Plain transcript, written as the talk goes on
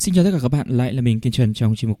Xin chào tất cả các bạn, lại là mình Kiên Trần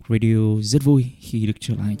trong chuyên mục radio rất vui khi được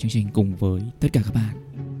trở lại chương trình cùng với tất cả các bạn.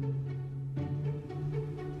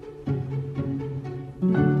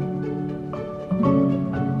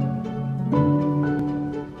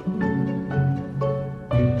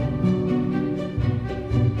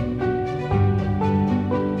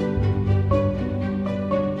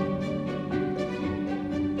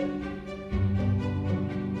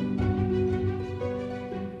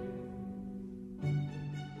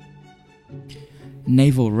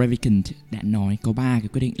 Naval Ravikant đã nói có 3 cái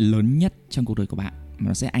quyết định lớn nhất trong cuộc đời của bạn mà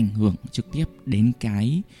nó sẽ ảnh hưởng trực tiếp đến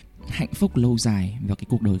cái hạnh phúc lâu dài vào cái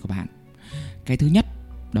cuộc đời của bạn. Cái thứ nhất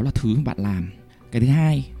đó là thứ mà bạn làm. Cái thứ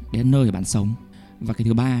hai đấy là nơi mà bạn sống. Và cái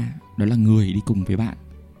thứ ba đó là người đi cùng với bạn.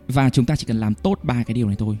 Và chúng ta chỉ cần làm tốt 3 cái điều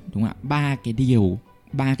này thôi, đúng không ạ?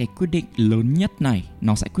 3 cái quyết định lớn nhất này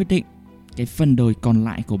nó sẽ quyết định cái phần đời còn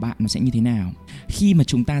lại của bạn nó sẽ như thế nào. Khi mà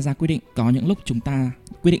chúng ta ra quyết định, có những lúc chúng ta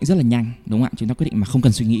quyết định rất là nhanh, đúng không ạ? Chúng ta quyết định mà không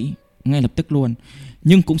cần suy nghĩ, ngay lập tức luôn.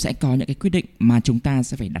 Nhưng cũng sẽ có những cái quyết định mà chúng ta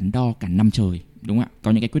sẽ phải đắn đo cả năm trời, đúng không ạ?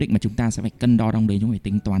 Có những cái quyết định mà chúng ta sẽ phải cân đo đong đếm, chúng ta phải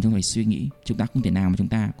tính toán, chúng ta phải suy nghĩ. Chúng ta không thể nào mà chúng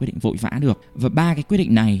ta quyết định vội vã được. Và 3 cái quyết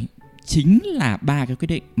định này chính là 3 cái quyết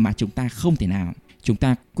định mà chúng ta không thể nào chúng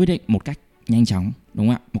ta quyết định một cách nhanh chóng, đúng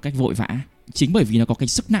không ạ? Một cách vội vã. Chính bởi vì nó có cái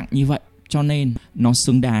sức nặng như vậy cho nên nó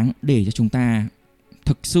xứng đáng để cho chúng ta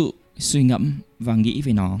thực sự suy ngẫm và nghĩ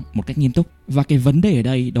về nó một cách nghiêm túc. Và cái vấn đề ở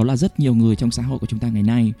đây đó là rất nhiều người trong xã hội của chúng ta ngày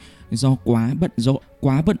nay do quá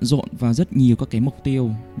bận rộn và rất nhiều các cái mục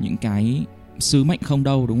tiêu, những cái sứ mệnh không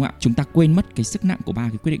đâu, đúng không ạ? Chúng ta quên mất cái sức nặng của 3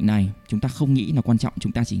 cái quyết định này. Chúng ta không nghĩ nó quan trọng,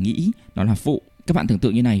 chúng ta chỉ nghĩ nó là phụ. Các bạn tưởng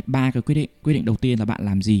tượng như này, 3 cái quyết định đầu tiên là bạn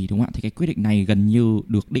làm gì, đúng không ạ? Thì cái quyết định này gần như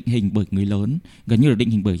được định hình bởi người lớn, gần như là định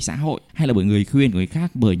hình bởi xã hội, hay là bởi người khuyên, người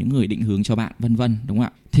khác, bởi những người định hướng cho bạn, vân vân, đúng không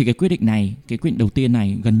ạ? Thì cái quyết định đầu tiên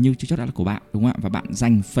này gần như chưa chắc đã là của bạn, đúng không ạ? Và bạn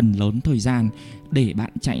dành phần lớn thời gian để bạn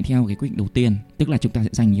chạy theo cái quyết định đầu tiên, tức là chúng ta sẽ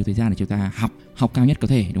dành nhiều thời gian để chúng ta học cao nhất có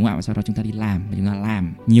thể, đúng không ạ? Và sau đó chúng ta đi làm, và chúng ta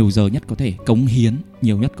làm nhiều giờ nhất có thể, cống hiến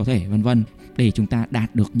nhiều nhất có thể, vân vân, để chúng ta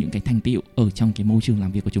đạt được những cái thành tựu ở trong cái môi trường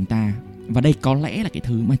làm việc của chúng ta. Và đây có lẽ là cái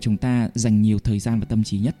thứ mà chúng ta dành nhiều thời gian và tâm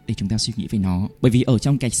trí nhất để chúng ta suy nghĩ về nó. Bởi vì ở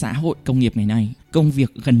trong cái xã hội công nghiệp ngày nay, công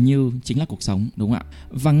việc gần như chính là cuộc sống, đúng không ạ?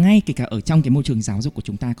 Và ngay kể cả ở trong cái môi trường giáo dục của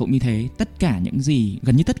chúng ta cũng như thế.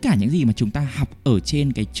 Gần như tất cả những gì mà chúng ta học ở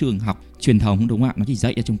trên cái trường học truyền thống, đúng không ạ? Nó chỉ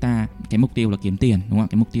dạy cho chúng ta cái mục tiêu là kiếm tiền, đúng không ạ?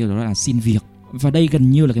 Cái mục tiêu đó là xin việc. Và đây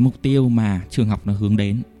gần như là cái mục tiêu mà trường học nó hướng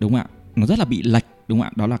đến, đúng không ạ? Nó rất là bị lệch, đúng không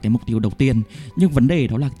ạ? Đó là cái mục tiêu đầu tiên. Nhưng vấn đề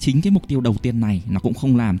đó là chính cái mục tiêu đầu tiên này nó cũng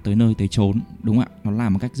không làm tới nơi tới chốn, đúng không ạ? Nó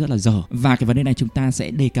làm một cách rất là dở. Và cái vấn đề này chúng ta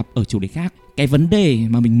sẽ đề cập ở chủ đề khác. Cái vấn đề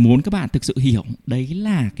mà mình muốn các bạn thực sự hiểu đấy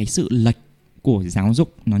là cái sự lệch của giáo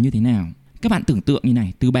dục nó như thế nào. Các bạn tưởng tượng như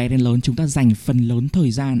này, từ bé đến lớn chúng ta dành phần lớn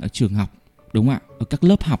thời gian ở trường học, đúng không ạ? Ở các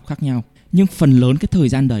lớp học khác nhau. Nhưng phần lớn cái thời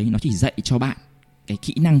gian đấy nó chỉ dạy cho bạn cái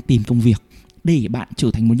kỹ năng tìm công việc để bạn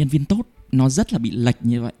trở thành một nhân viên tốt. Nó rất là bị lệch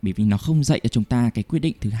như vậy, bởi vì nó không dạy cho chúng ta cái quyết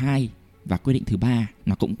định thứ hai và quyết định thứ ba,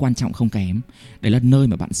 nó cũng quan trọng không kém. Đấy là nơi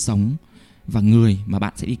mà bạn sống và người mà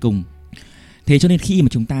bạn sẽ đi cùng. Thế cho nên khi mà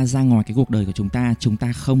chúng ta ra ngoài cái cuộc đời của chúng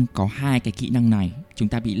ta không có 2 cái kỹ năng này, chúng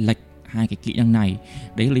ta bị lệch 2 cái kỹ năng này.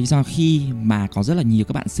 Đấy là lý do khi mà có rất là nhiều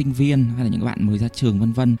các bạn sinh viên hay là những các bạn mới ra trường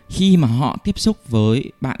vân vân, khi mà họ tiếp xúc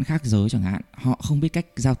với bạn khác giới chẳng hạn, họ không biết cách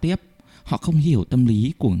giao tiếp, họ không hiểu tâm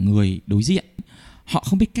lý của người đối diện, họ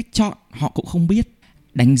không biết cách chọn, họ cũng không biết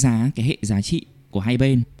đánh giá cái hệ giá trị của hai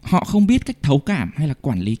bên, họ không biết cách thấu cảm hay là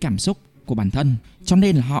quản lý cảm xúc của bản thân. Cho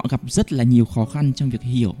nên là họ gặp rất là nhiều khó khăn trong việc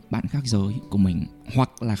hiểu bạn khác giới của mình,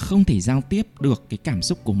 hoặc là không thể giao tiếp được cái cảm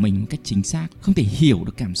xúc của mình một cách chính xác, không thể hiểu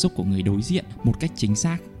được cảm xúc của người đối diện một cách chính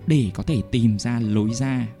xác để có thể tìm ra lối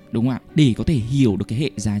ra, đúng không ạ? Để có thể hiểu được cái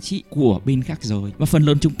hệ giá trị của bên khác giới. Và phần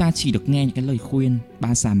lớn chúng ta chỉ được nghe những cái lời khuyên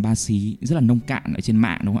ba xàm ba xí rất là nông cạn ở trên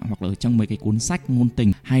mạng, đúng không ạ? Hoặc là ở trong mấy cái cuốn sách ngôn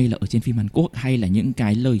tình, hay là ở trên phim Hàn Quốc, hay là những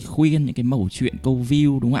cái lời khuyên, những cái mẩu chuyện câu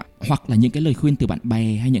view, đúng không ạ? Hoặc là những cái lời khuyên từ bạn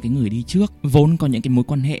bè hay những cái người đi trước vốn có những cái mối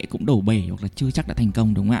quan hệ cũng đổ bể hoặc là chưa chắc đã thành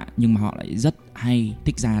công, đúng không ạ? Nhưng mà họ lại rất hay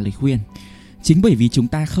thích ra lời khuyên. Chính bởi vì chúng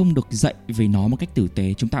ta không được dạy về nó một cách tử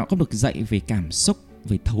tế, chúng ta cũng không được dạy về cảm xúc,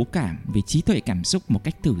 về thấu cảm, về trí tuệ cảm xúc một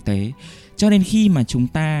cách tử tế. Cho nên khi mà chúng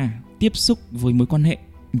ta tiếp xúc với mối quan hệ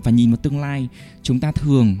và nhìn vào tương lai, chúng ta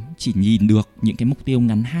thường chỉ nhìn được những cái mục tiêu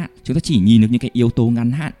ngắn hạn. Chúng ta chỉ nhìn được những cái yếu tố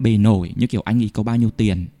ngắn hạn bề nổi, như kiểu anh ấy có bao nhiêu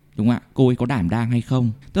tiền, đúng không ạ? Cô ấy có đảm đang hay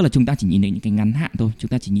không? Tức là chúng ta chỉ nhìn thấy những cái ngắn hạn thôi. Chúng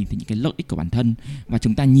ta chỉ nhìn thấy những cái lợi ích của bản thân. Và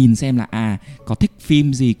chúng ta nhìn xem là có thích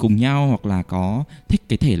phim gì cùng nhau, hoặc là có thích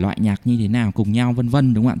cái thể loại nhạc như thế nào cùng nhau, vân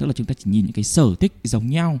vân, đúng không ạ? Tức là chúng ta chỉ nhìn những cái sở thích giống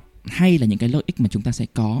nhau, hay là những cái lợi ích mà chúng ta sẽ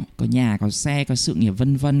có nhà, có xe, có sự nghiệp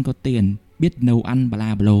vân vân, có tiền, biết nấu ăn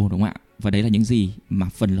bla bla, đúng không ạ? Và đấy là những gì mà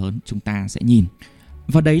phần lớn chúng ta sẽ nhìn.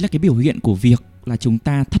 Và đấy là cái biểu hiện của việc là chúng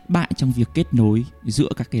ta thất bại trong việc kết nối giữa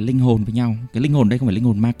các cái linh hồn với nhau. Cái linh hồn đây không phải linh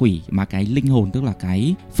hồn ma quỷ, mà cái linh hồn tức là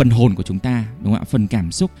cái phần hồn của chúng ta, đúng không ạ? Phần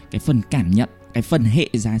cảm xúc, cái phần cảm nhận, cái phần hệ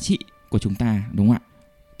giá trị của chúng ta, đúng không ạ?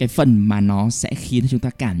 Cái phần mà nó sẽ khiến chúng ta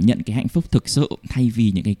cảm nhận cái hạnh phúc thực sự, thay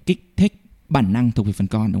vì những cái kích thích bản năng thuộc về phần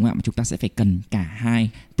con, đúng không ạ? Mà chúng ta sẽ phải cần cả hai,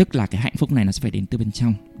 tức là cái hạnh phúc này nó sẽ phải đến từ bên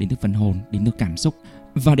trong, đến từ phần hồn, đến từ cảm xúc.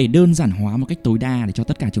 Và để đơn giản hóa một cách tối đa để cho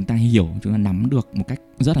tất cả chúng ta hiểu, chúng ta nắm được một cách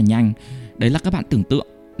rất là nhanh, đấy là các bạn tưởng tượng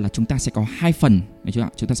là chúng ta sẽ có hai phần, được chưa ạ?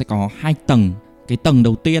 Chúng ta sẽ có hai tầng. Cái tầng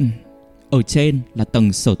đầu tiên ở trên là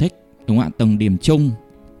tầng sở thích, đúng không ạ? Tầng điểm chung,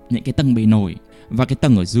 những cái tầng bề nổi. Và cái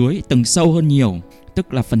tầng ở dưới, tầng sâu hơn nhiều,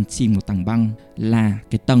 tức là phần chìm của tảng băng, là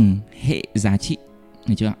cái tầng hệ giá trị,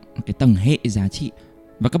 được chưa ạ? Cái tầng hệ giá trị.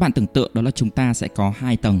 Và các bạn tưởng tượng đó là chúng ta sẽ có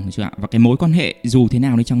hai tầng, được chưa ạ? Và cái mối quan hệ dù thế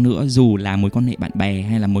nào đi chăng nữa, dù là mối quan hệ bạn bè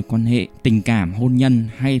hay là mối quan hệ tình cảm, hôn nhân,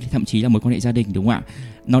 hay thậm chí là mối quan hệ gia đình, đúng không ạ?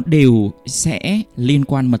 Nó đều sẽ liên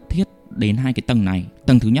quan mật thiết đến hai cái tầng này.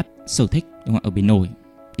 Tầng thứ nhất, sở thích, đúng không ạ? Ở bề nổi,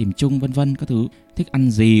 điểm chung vân vân các thứ, thích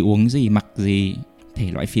ăn gì, uống gì, mặc gì,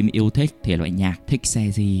 thể loại phim yêu thích, thể loại nhạc, thích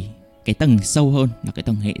xe gì. Cái tầng sâu hơn là cái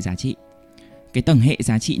tầng hệ giá trị. Cái tầng hệ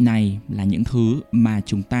giá trị này là những thứ mà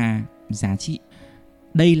chúng ta giá trị.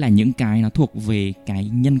 Đây là những cái nó thuộc về cái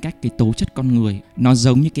nhân cách, cái tố chất con người. Nó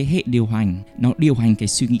giống như cái hệ điều hành, nó điều hành cái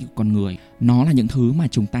suy nghĩ của con người. Nó là những thứ mà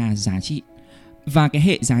chúng ta giá trị. Và cái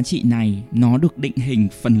hệ giá trị này nó được định hình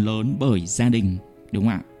phần lớn bởi gia đình, đúng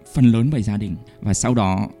không ạ? Phần lớn bởi gia đình. Và sau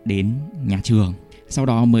đó đến nhà trường, sau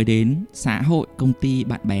đó mới đến xã hội, công ty,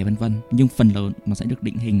 bạn bè vân vân. Nhưng phần lớn nó sẽ được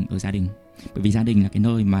định hình ở gia đình. Bởi vì gia đình là cái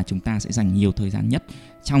nơi mà chúng ta sẽ dành nhiều thời gian nhất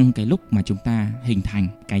trong cái lúc mà chúng ta hình thành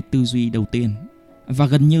cái tư duy đầu tiên. Và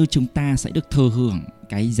gần như chúng ta sẽ được thừa hưởng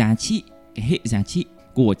cái giá trị, cái hệ giá trị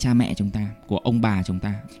của cha mẹ chúng ta, của ông bà chúng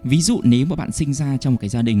ta. Ví dụ nếu mà bạn sinh ra trong một cái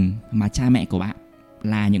gia đình mà cha mẹ của bạn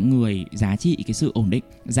là những người giá trị cái sự ổn định,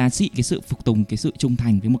 giá trị cái sự phục tùng, cái sự trung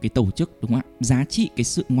thành với một cái tổ chức, đúng không ạ? Giá trị cái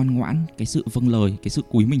sự ngoan ngoãn, cái sự vâng lời, cái sự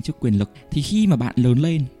cúi mình trước quyền lực. Thì khi mà bạn lớn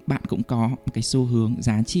lên, bạn cũng có một cái xu hướng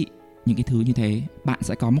giá trị những cái thứ như thế. Bạn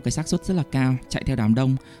sẽ có một cái xác suất rất là cao chạy theo đám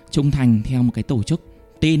đông, trung thành theo một cái tổ chức,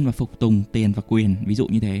 tin và phục tùng tiền và quyền, ví dụ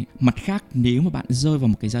như thế. Mặt khác, nếu mà bạn rơi vào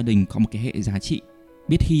một cái gia đình có một cái hệ giá trị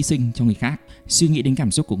biết hy sinh cho người khác, suy nghĩ đến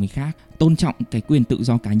cảm xúc của người khác, tôn trọng cái quyền tự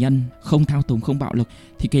do cá nhân, không thao túng, không bạo lực,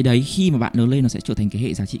 thì cái đấy khi mà bạn lớn lên nó sẽ trở thành cái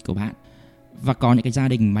hệ giá trị của bạn. Và có những cái gia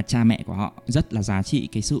đình mà cha mẹ của họ rất là giá trị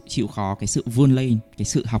cái sự chịu khó, cái sự vươn lên, cái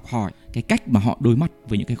sự học hỏi, cái cách mà họ đối mặt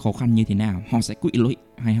với những cái khó khăn như thế nào, họ sẽ quỵ lụy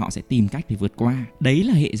hay họ sẽ tìm cách để vượt qua. Đấy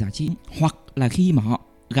là hệ giá trị. Hoặc là khi mà họ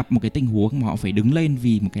gặp một cái tình huống mà họ phải đứng lên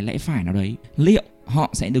vì một cái lẽ phải nào đấy, liệu họ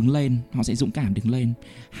sẽ đứng lên, họ sẽ dũng cảm đứng lên,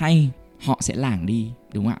 hay họ sẽ lảng đi,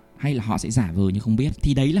 đúng không ạ? Hay là họ sẽ giả vờ như không biết.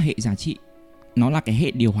 Thì đấy là hệ giá trị. Nó là cái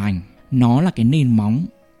hệ điều hành, nó là cái nền móng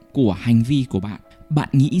của hành vi của bạn. Bạn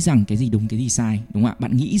nghĩ rằng cái gì đúng, cái gì sai, đúng không ạ?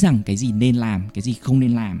 Bạn nghĩ rằng cái gì nên làm, cái gì không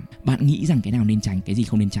nên làm. Bạn nghĩ rằng cái nào nên tránh, cái gì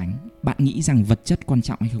không nên tránh. Bạn nghĩ rằng vật chất quan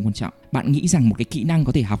trọng hay không quan trọng. Bạn nghĩ rằng một cái kỹ năng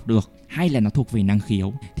có thể học được hay là nó thuộc về năng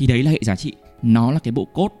khiếu. Thì đấy là hệ giá trị. Nó là cái bộ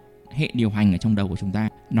cốt hệ điều hành ở trong đầu của chúng ta.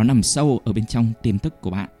 Nó nằm sâu ở bên trong tiềm thức của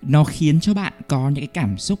bạn. Nó khiến cho bạn có những cái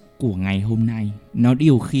cảm xúc của ngày hôm nay. Nó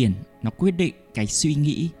điều khiển, nó quyết định cái suy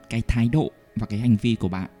nghĩ, cái thái độ và cái hành vi của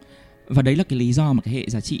bạn. Và đấy là cái lý do mà cái hệ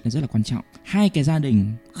giá trị nó rất là quan trọng. Hai cái gia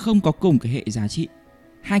đình không có cùng cái hệ giá trị,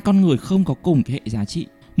 hai con người không có cùng cái hệ giá trị.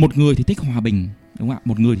 Một người thì thích hòa bình, đúng không ạ?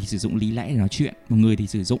 Một người thì sử dụng lý lẽ để nói chuyện, một người thì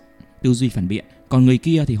sử dụng tư duy phản biện. Còn người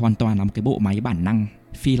kia thì hoàn toàn là một cái bộ máy bản năng,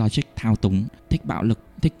 phi logic, thao túng, thích bạo lực,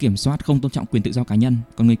 thích kiểm soát, không tôn trọng quyền tự do cá nhân.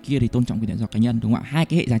 Còn người kia thì tôn trọng quyền tự do cá nhân, đúng không ạ? Hai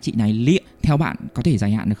cái hệ giá trị này liệu theo bạn có thể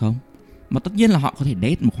dài hạn được không? Mà tất nhiên là họ có thể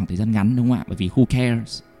date một khoảng thời gian ngắn, đúng không ạ? Bởi vì who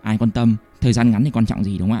cares, ai quan tâm. Thời gian ngắn thì quan trọng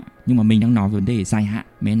gì, đúng không ạ? Nhưng mà mình đang nói vấn đề dài hạn,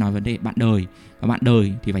 mình nói vấn đề bạn đời. Và bạn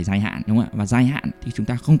đời thì phải dài hạn, đúng không ạ? Và dài hạn thì chúng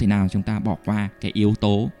ta không thể nào chúng ta bỏ qua cái yếu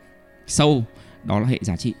tố sâu, đó là hệ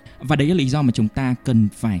giá trị. Và đấy là lý do mà chúng ta cần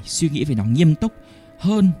phải suy nghĩ về nó nghiêm túc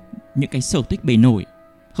hơn những cái sở thích bề nổi,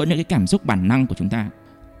 hơn những cái cảm xúc bản năng của chúng ta,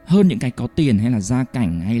 hơn những cái có tiền hay là gia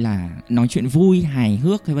cảnh hay là nói chuyện vui, hài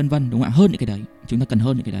hước hay vân vân, đúng không ạ? Hơn những cái đấy, chúng ta cần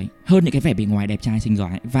hơn những cái đấy, hơn những cái vẻ bề ngoài đẹp trai xinh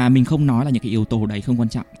gái. Và mình không nói là những cái yếu tố đấy không quan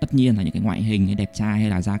trọng, tất nhiên là những cái ngoại hình hay đẹp trai hay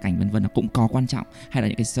là gia cảnh vân vân nó cũng có quan trọng, hay là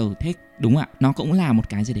những cái sở thích, đúng không ạ? Nó cũng là một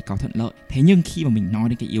cái gì để có thuận lợi. Thế nhưng khi mà mình nói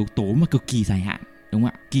đến cái yếu tố mà cực kỳ dài hạn, đúng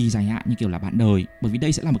không ạ? Kỳ dài hạn như kiểu là bạn đời, bởi vì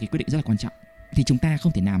đây sẽ là một cái quyết định rất là quan trọng, thì chúng ta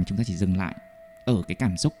không thể nào mà chúng ta chỉ dừng lại ở cái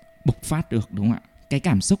cảm xúc bộc phát được, đúng không ạ? Cái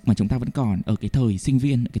cảm xúc mà chúng ta vẫn còn ở cái thời sinh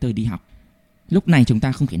viên, cái thời đi học. Lúc này chúng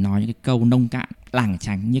ta không thể nói những cái câu nông cạn, lảng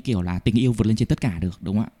tránh như kiểu là tình yêu vượt lên trên tất cả được,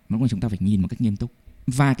 đúng không ạ? Lúc này chúng ta phải nhìn một cách nghiêm túc.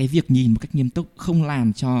 Và cái việc nhìn một cách nghiêm túc không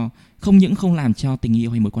những không làm cho tình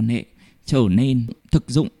yêu hay mối quan hệ trở nên thực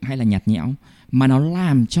dụng hay là nhạt nhẽo, mà nó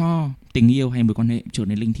làm cho tình yêu hay mối quan hệ trở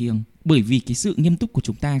nên linh thiêng. Bởi vì cái sự nghiêm túc của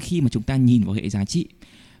chúng ta khi mà chúng ta nhìn vào hệ giá trị,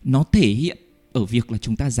 nó thể hiện ở việc là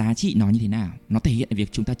chúng ta giá trị nó như thế nào, nó thể hiện ở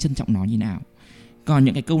việc chúng ta trân trọng nó như thế nào. Còn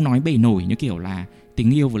những cái câu nói bề nổi như kiểu là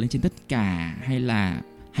tình yêu vượt lên trên tất cả, hay là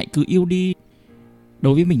hãy cứ yêu đi,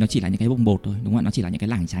 đối với mình nó chỉ là những cái bồng bột thôi, đúng không ạ? Nó chỉ là những cái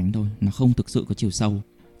lảng tránh thôi, nó không thực sự có chiều sâu.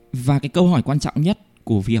 Và cái câu hỏi quan trọng nhất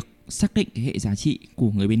của việc xác định cái hệ giá trị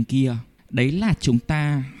của người bên kia, đấy là chúng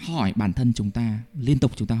ta hỏi bản thân chúng ta, liên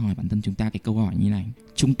tục chúng ta hỏi bản thân chúng ta cái câu hỏi như này: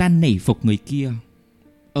 chúng ta nể phục người kia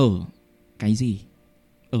ở cái gì,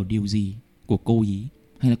 ở điều gì của cô ý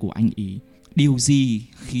hay là của anh ý? Điều gì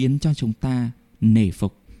khiến cho chúng ta nể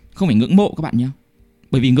phục? Không phải ngưỡng mộ các bạn nhé,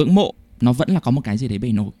 bởi vì ngưỡng mộ nó vẫn là có một cái gì đấy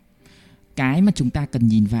bề nổi. Cái mà chúng ta cần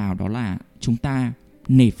nhìn vào đó là chúng ta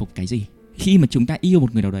nể phục cái gì. Khi mà chúng ta yêu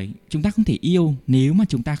một người nào đấy, chúng ta không thể yêu nếu mà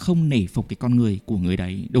chúng ta không nể phục cái con người của người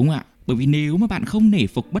đấy, đúng không ạ? Bởi vì nếu mà bạn không nể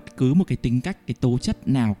phục bất cứ một cái tính cách, cái tố chất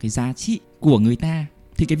nào, cái giá trị của người ta,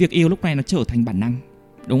 thì cái việc yêu lúc này nó trở thành bản năng,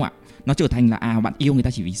 đúng không ạ? Nó trở thành là bạn yêu người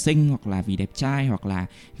ta chỉ vì xinh, hoặc là vì đẹp trai, hoặc là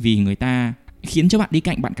vì người ta khiến cho bạn đi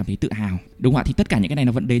cạnh bạn cảm thấy tự hào, đúng không ạ? Thì tất cả những cái này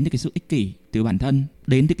nó vẫn đến từ cái sự ích kỷ, từ bản thân,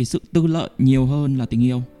 đến từ cái sự tư lợi nhiều hơn là tình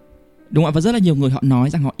yêu, đúng không ạ? Và rất là nhiều người họ nói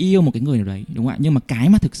rằng họ yêu một cái người nào đấy, đúng không ạ? Nhưng mà cái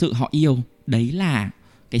mà thực sự họ yêu đấy là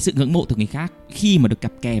cái sự ngưỡng mộ từ người khác khi mà được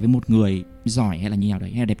cặp kè với một người giỏi hay là như nào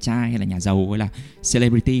đấy, hay là đẹp trai, hay là nhà giàu, hay là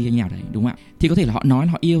celebrity hay như nào đấy, đúng không ạ? Thì có thể là họ nói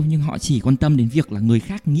là họ yêu, nhưng họ chỉ quan tâm đến việc là người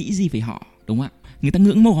khác nghĩ gì về họ, đúng không ạ? Người ta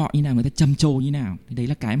ngưỡng mộ họ như nào, người ta trầm trồ như nào, thì đấy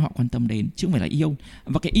là cái mà họ quan tâm đến, chứ không phải là yêu.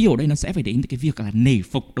 Và cái yêu ở đây nó sẽ phải đến từ cái việc là nể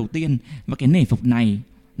phục đầu tiên. Và cái nể phục này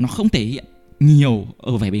nó không thể hiện nhiều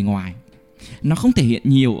ở vẻ bề ngoài, nó không thể hiện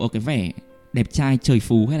nhiều ở cái vẻ đẹp trai, trời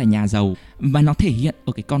phú hay là nhà giàu, mà nó thể hiện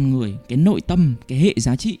ở cái con người, cái nội tâm, cái hệ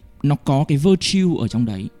giá trị. Nó có cái virtue ở trong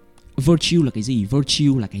đấy. Virtue là cái gì?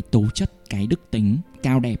 Virtue là cái tố chất, cái đức tính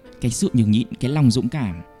cao đẹp, cái sự nhường nhịn, cái lòng dũng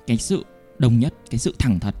cảm, cái sự đồng nhất, cái sự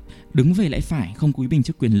thẳng thật, đứng về lẽ phải, không cúi mình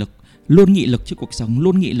trước quyền lực, luôn nghị lực trước cuộc sống,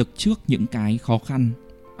 luôn nghị lực trước những cái khó khăn,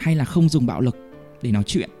 hay là không dùng bạo lực để nói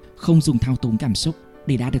chuyện, không dùng thao túng cảm xúc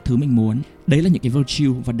để đạt được thứ mình muốn. Đấy là những cái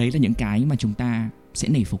virtue, và đấy là những cái mà chúng ta sẽ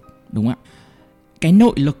nể phục, đúng không ạ? Cái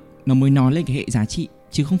nội lực nó mới nói lên cái hệ giá trị,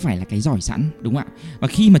 chứ không phải là cái giỏi sẵn, đúng không ạ? Và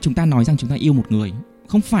khi mà chúng ta nói rằng chúng ta yêu một người,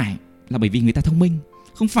 không phải là bởi vì người ta thông minh,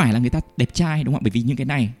 không phải là người ta đẹp trai, đúng không ạ? Bởi vì những cái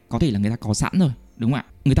này có thể là người ta có sẵn rồi, đúng không ạ?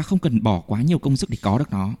 Người ta không cần bỏ quá nhiều công sức để có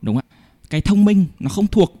được nó, đúng không ạ? Cái thông minh nó không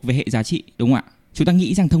thuộc về hệ giá trị, đúng không ạ? Chúng ta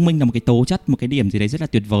nghĩ rằng thông minh là một cái tố chất, một cái điểm gì đấy rất là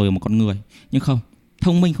tuyệt vời ở một con người, nhưng không,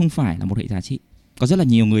 thông minh không phải là một hệ giá trị. Có rất là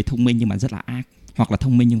nhiều người thông minh nhưng mà rất là ác, hoặc là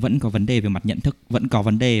thông minh nhưng vẫn có vấn đề về mặt nhận thức, vẫn có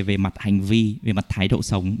vấn đề về mặt hành vi, về mặt thái độ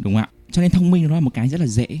sống, đúng không ạ? Cho nên thông minh nó là một cái rất là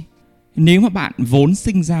dễ. Nếu mà bạn vốn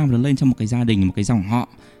sinh ra và lớn lên trong một cái gia đình, một cái dòng họ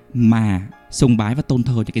mà sùng bái và tôn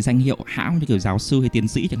thờ những cái danh hiệu hão như kiểu giáo sư hay tiến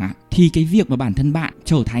sĩ chẳng hạn, thì cái việc mà bản thân bạn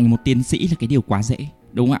trở thành một tiến sĩ là cái điều quá dễ,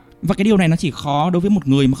 đúng không ạ? Và cái điều này nó chỉ khó đối với một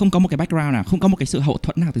người mà không có một cái background nào, không có một cái sự hậu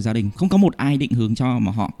thuẫn nào từ gia đình, không có một ai định hướng cho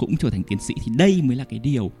mà họ cũng trở thành tiến sĩ. Thì đây mới là cái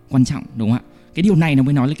điều quan trọng, đúng không ạ? Cái điều này nó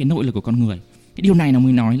mới nói lên cái nội lực của con người. Cái điều này nó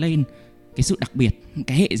mới nói lên cái sự đặc biệt,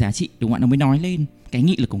 cái hệ giá trị, đúng không ạ? Nó mới nói lên cái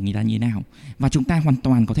nghị lực của người ta như thế nào. Và chúng ta hoàn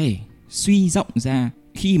toàn có thể suy rộng ra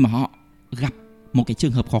khi mà họ gặp một cái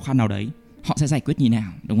trường hợp khó khăn nào đấy, họ sẽ giải quyết như thế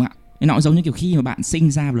nào, đúng không ạ? Nó giống như kiểu khi mà bạn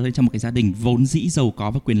sinh ra và lớn lên trong một cái gia đình vốn dĩ giàu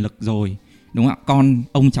có và quyền lực rồi, đúng không ạ? Con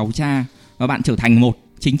ông cháu cha, và bạn trở thành một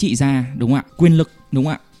chính trị gia, đúng không ạ? Quyền lực, đúng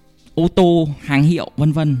không ạ? Ô tô, hàng hiệu,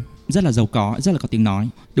 vân vân, rất là giàu có, rất là có tiếng nói,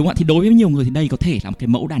 đúng không ạ? Thì đối với nhiều người thì đây có thể là một cái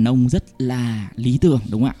mẫu đàn ông rất là lý tưởng,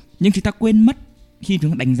 đúng không ạ? Nhưng chúng ta quên mất khi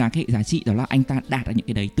chúng ta đánh giá cái hệ giá trị đó là anh ta đạt được những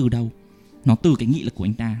cái đấy từ đâu. Nó từ cái nghị lực của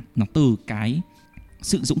anh ta, nó từ cái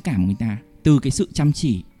sự dũng cảm của anh ta, từ cái sự chăm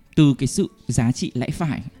chỉ, từ cái sự giá trị lẽ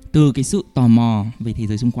phải, từ cái sự tò mò về thế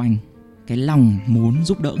giới xung quanh, cái lòng muốn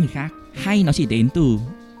giúp đỡ người khác, hay nó chỉ đến từ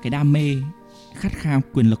cái đam mê, khát khao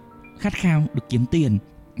quyền lực, khát khao được kiếm tiền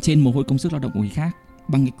trên mồ hôi công sức lao động của người khác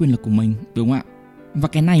bằng cái quyền lực của mình, đúng không ạ? Và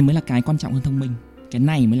cái này mới là cái quan trọng hơn thông minh. Cái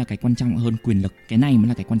này mới là cái quan trọng hơn quyền lực. Cái này mới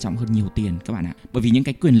là cái quan trọng hơn nhiều tiền các bạn ạ. Bởi vì những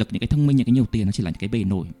cái quyền lực, những cái thông minh, những cái nhiều tiền nó chỉ là những cái bề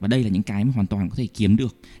nổi. Và đây là những cái mà hoàn toàn có thể kiếm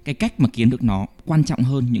được. Cái cách mà kiếm được nó quan trọng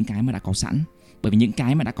hơn những cái mà đã có sẵn. Bởi vì những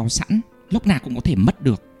cái mà đã có sẵn lúc nào cũng có thể mất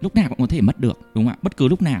được, lúc nào cũng có thể mất được, đúng không ạ? Bất cứ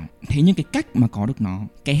lúc nào. Thế nhưng cái cách mà có được nó,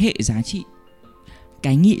 cái hệ giá trị,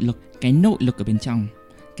 cái nghị lực, cái nội lực ở bên trong,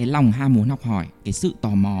 cái lòng ham muốn học hỏi, cái sự tò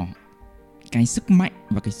mò, cái sức mạnh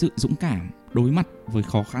và cái sự dũng cảm đối mặt với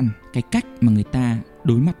khó khăn, cái cách mà người ta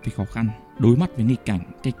đối mặt với khó khăn, đối mặt với nghịch cảnh,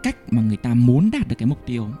 cái cách mà người ta muốn đạt được cái mục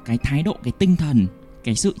tiêu, cái thái độ, cái tinh thần,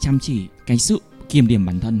 cái sự chăm chỉ, cái sự kiềm điểm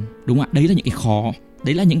bản thân, đúng không ạ? Đấy là những cái khó,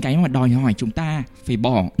 đấy là những cái mà đòi hỏi chúng ta phải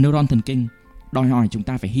bỏ neuron thần kinh, đòi hỏi chúng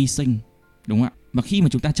ta phải hy sinh, đúng không ạ? Và khi mà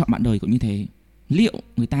chúng ta chọn bạn đời cũng như thế, liệu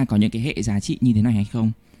người ta có những cái hệ giá trị như thế này hay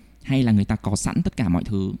không, hay là người ta có sẵn tất cả mọi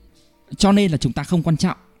thứ. Cho nên là chúng ta không quan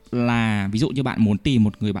trọng là ví dụ như bạn muốn tìm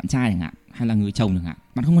một người bạn trai chẳng hạn, hay là người chồng chẳng hạn,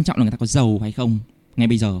 bạn không quan trọng là người ta có giàu hay không ngay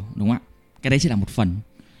bây giờ, đúng không ạ? Cái đấy chỉ là một phần.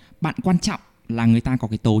 Bạn quan trọng là người ta có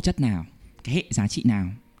cái tố chất nào, cái hệ giá trị nào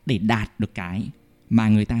để đạt được cái mà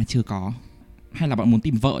người ta chưa có. Hay là bạn muốn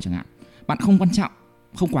tìm vợ chẳng hạn, bạn không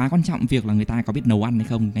quá quan trọng việc là người ta có biết nấu ăn hay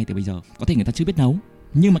không ngay từ bây giờ. Có thể người ta chưa biết nấu,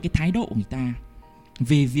 nhưng mà cái thái độ của người ta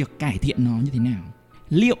về việc cải thiện nó như thế nào,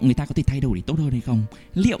 liệu người ta có thể thay đổi để tốt hơn hay không,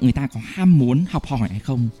 liệu người ta có ham muốn học hỏi hay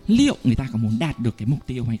không, liệu người ta có muốn đạt được cái mục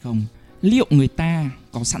tiêu hay không, liệu người ta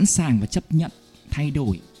có sẵn sàng và chấp nhận thay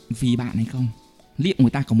đổi vì bạn hay không, liệu người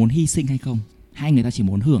ta có muốn hy sinh hay không, hay người ta chỉ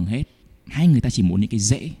muốn hưởng hết, hay người ta chỉ muốn những cái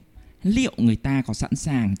dễ, liệu người ta có sẵn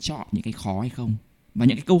sàng chọn những cái khó hay không. Và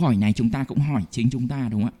những cái câu hỏi này chúng ta cũng hỏi chính chúng ta,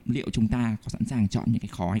 đúng không ạ? Liệu chúng ta có sẵn sàng chọn những cái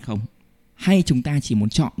khó hay không, hay chúng ta chỉ muốn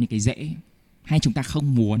chọn những cái dễ, hay chúng ta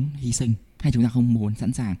không muốn hy sinh, hay chúng ta không muốn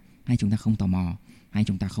sẵn sàng, hay chúng ta không tò mò, hay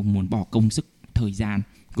chúng ta không muốn bỏ công sức thời gian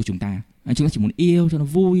của chúng ta. Chúng ta chỉ muốn yêu cho nó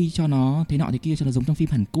vui, cho nó thế nọ thế kia, cho nó giống trong phim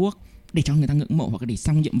Hàn Quốc, để cho người ta ngưỡng mộ, hoặc là để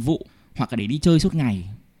xong nhiệm vụ, hoặc là để đi chơi suốt ngày,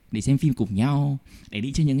 để xem phim cùng nhau, để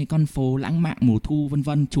đi trên những cái con phố lãng mạn mùa thu vân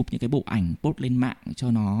vân, chụp những cái bộ ảnh post lên mạng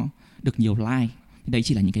cho nó được nhiều like. Đấy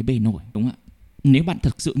chỉ là những cái bề nổi, đúng không ạ? Nếu bạn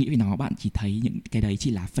thực sự nghĩ về nó, bạn chỉ thấy những cái đấy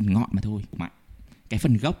chỉ là phần ngọn mà thôi. Cái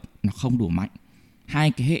phần gốc nó không đủ mạnh.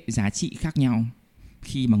 Hai cái hệ giá trị khác nhau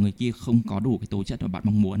khi mà người kia không có đủ cái tố chất mà bạn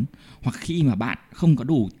mong muốn, hoặc khi mà bạn không có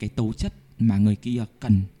đủ cái tố chất mà người kia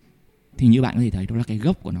cần, thì như bạn có thể thấy đó là cái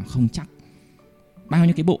gốc của nó không chắc. Bao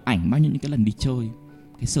nhiêu cái bộ ảnh, bao nhiêu những cái lần đi chơi,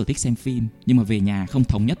 cái sở thích xem phim, nhưng mà về nhà không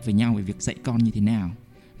thống nhất với nhau về việc dạy con như thế nào.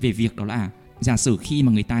 Về việc đó là giả sử khi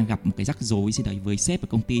mà người ta gặp một cái rắc rối gì đấy với sếp ở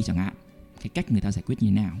công ty chẳng hạn, cái cách người ta giải quyết như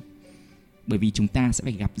thế nào. Bởi vì chúng ta sẽ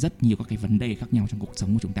phải gặp rất nhiều các cái vấn đề khác nhau trong cuộc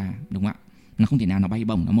sống của chúng ta, đúng không ạ? Nó không thể nào nó bay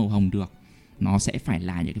bổng, nó màu hồng được. Nó sẽ phải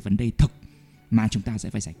là những cái vấn đề thực mà chúng ta sẽ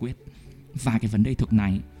phải giải quyết. Và cái vấn đề thực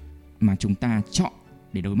này mà chúng ta chọn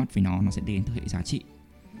để đối mặt với nó sẽ đến từ hệ giá trị.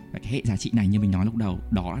 Và cái hệ giá trị này như mình nói lúc đầu,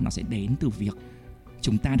 đó là nó sẽ đến từ việc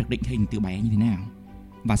chúng ta được định hình từ bé như thế nào.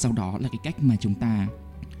 Và sau đó là cái cách mà chúng ta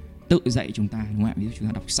tự dạy chúng ta, đúng không ạ? Ví dụ chúng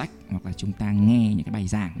ta đọc sách, hoặc là chúng ta nghe những cái bài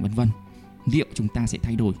giảng vân vân. Liệu chúng ta sẽ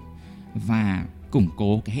thay đổi và củng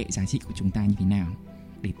cố cái hệ giá trị của chúng ta như thế nào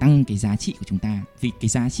để tăng cái giá trị của chúng ta. Vì cái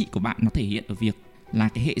giá trị của bạn nó thể hiện ở việc là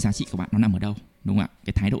cái hệ giá trị của bạn nó nằm ở đâu, đúng không ạ?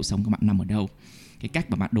 Cái thái độ sống của bạn nằm ở đâu, cái cách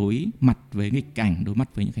mà bạn đối mặt với nghịch cảnh, đối mặt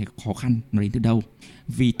với những cái khó khăn nó đến từ đâu.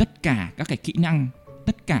 Vì tất cả các cái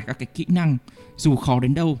kỹ năng dù khó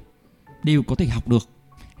đến đâu đều có thể học được.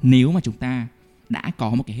 Nếu mà chúng ta đã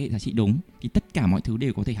có một cái hệ giá trị đúng thì tất cả mọi thứ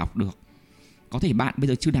đều có thể học được. Có thể bạn bây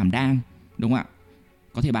giờ chưa đảm đang, đúng không ạ?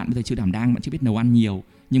 Có thể bạn bây giờ chưa đảm đang, bạn chưa biết nấu ăn nhiều,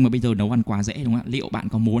 nhưng mà bây giờ nấu ăn quá dễ, đúng không ạ? Liệu bạn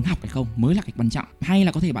có muốn học hay không mới là cái quan trọng. Hay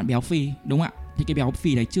là có thể bạn béo phì, đúng không ạ? Thì cái béo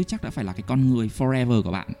phì đấy chưa chắc đã phải là cái con người forever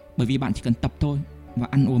của bạn. Bởi vì bạn chỉ cần tập thôi, và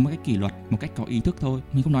ăn uống một cách kỷ luật, một cách có ý thức thôi.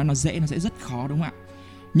 Mình không nói nó dễ, nó sẽ rất khó, đúng không ạ?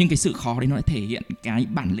 Nhưng cái sự khó đấy nó đã thể hiện cái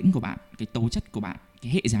bản lĩnh của bạn, cái tố chất của bạn,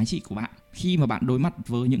 cái hệ giá trị của bạn. Khi mà bạn đối mặt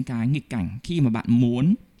với những cái nghịch cảnh, khi mà bạn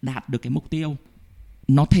muốn đạt được cái mục tiêu,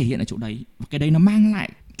 nó thể hiện ở chỗ đấy. Và cái đấy nó mang lại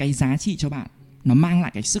cái giá trị cho bạn, nó mang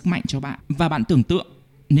lại cái sức mạnh cho bạn. Và bạn tưởng tượng,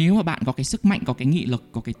 nếu mà bạn có cái sức mạnh, có cái nghị lực,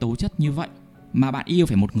 có cái tố chất như vậy, mà bạn yêu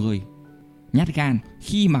phải một người nhát gan,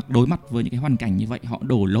 khi mà đối mặt với những cái hoàn cảnh như vậy, họ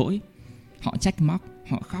đổ lỗi, họ trách móc,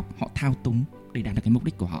 họ khóc, họ thao túng để đạt được cái mục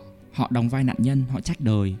đích của họ, họ đóng vai nạn nhân, họ trách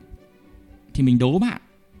đời, thì mình đố bạn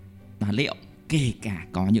là liệu kể cả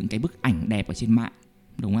có những cái bức ảnh đẹp ở trên mạng,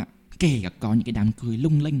 đúng không ạ, kể cả có những cái đám cưới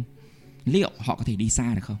lung linh, liệu họ có thể đi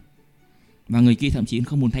xa được không? Và người kia thậm chí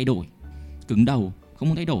không muốn thay đổi, cứng đầu, không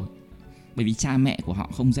muốn thay đổi, bởi vì cha mẹ của họ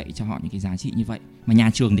không dạy cho họ những cái giá trị như vậy. Mà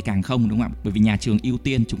nhà trường thì càng không, đúng không ạ? Bởi vì nhà trường ưu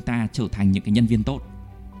tiên chúng ta trở thành những cái nhân viên tốt,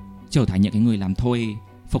 trở thành những cái người làm thuê,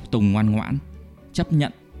 phục tùng ngoan ngoãn, chấp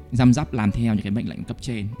nhận, răm rắp làm theo những cái mệnh lệnh cấp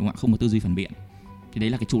trên, đúng không ạ? Không có tư duy phản biện. Thì đấy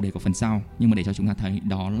là cái chủ đề của phần sau. Nhưng mà để cho chúng ta thấy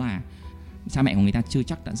đó là cha mẹ của người ta chưa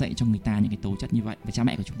chắc đã dạy cho người ta những cái tố chất như vậy. Và cha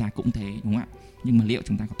mẹ của chúng ta cũng thế, đúng không ạ? Nhưng mà liệu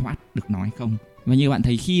chúng ta có thoát được nó hay không? Và như bạn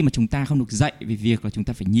thấy, khi mà chúng ta không được dạy về việc là chúng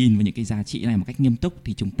ta phải nhìn vào những cái giá trị này một cách nghiêm túc,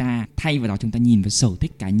 thì chúng ta thay vào đó chúng ta nhìn vào sở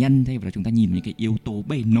thích cá nhân, thay vào đó chúng ta nhìn vào những cái yếu tố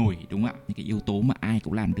bề nổi, đúng không ạ? Những cái yếu tố mà ai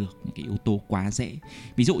cũng làm được, những cái yếu tố quá dễ.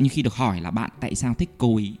 Ví dụ như khi được hỏi là bạn tại sao thích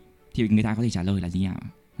cô ý, thì người ta có thể trả lời là gì ạ?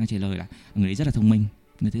 Người trả lời là người ấy rất là thông minh,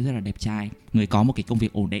 người ấy rất là đẹp trai, người có một cái công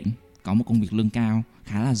việc ổn định, có một công việc lương cao,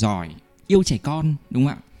 khá là giỏi, yêu trẻ con, đúng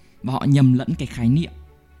không ạ? Và họ nhầm lẫn cái khái niệm,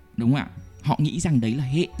 đúng không ạ? Họ nghĩ rằng đấy là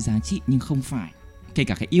hệ giá trị nhưng không phải. Kể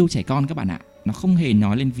cả cái yêu trẻ con các bạn ạ, nó không hề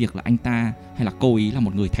nói lên việc là anh ta hay là cô ý là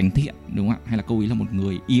một người thánh thiện, đúng không ạ? Hay là cô ý là một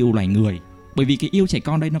người yêu loài người. Bởi vì cái yêu trẻ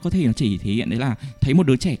con đây nó có thể nó chỉ thể hiện đấy là thấy một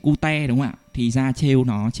đứa trẻ cute, đúng không ạ, thì ra trêu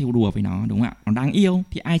nó, trêu đùa với nó, đúng không ạ, nó đáng yêu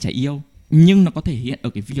thì ai chả yêu. Nhưng nó có thể hiện ở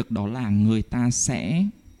cái việc đó là người ta sẽ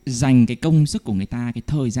dành cái công sức của người ta, cái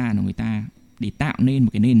thời gian của người ta để tạo nên một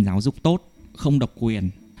cái nền giáo dục tốt, không độc quyền,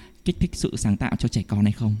 kích thích sự sáng tạo cho trẻ con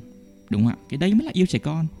hay không, đúng không ạ? Cái đấy mới là yêu trẻ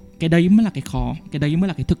con, cái đấy mới là cái khó, cái đấy mới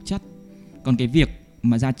là cái thực chất. Còn cái việc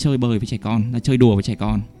mà ra chơi bời với trẻ con, ra chơi đùa với trẻ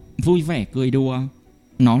con, vui vẻ cười đùa,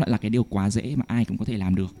 nó lại là cái điều quá dễ mà ai cũng có thể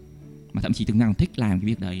làm được, mà thậm chí chúng ta còn thích làm cái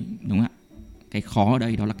việc đấy, đúng không ạ? Cái khó ở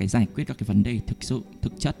đây đó là cái giải quyết các cái vấn đề thực sự,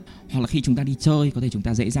 thực chất. Hoặc là khi chúng ta đi chơi, có thể chúng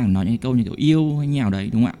ta dễ dàng nói những cái câu như kiểu yêu hay nhào đấy,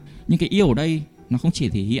 đúng không ạ? Nhưng cái yêu ở đây nó không chỉ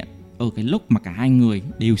thể hiện ở cái lúc mà cả hai người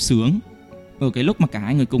đều sướng, ở cái lúc mà cả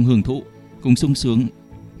hai người cùng hưởng thụ, cùng sung sướng,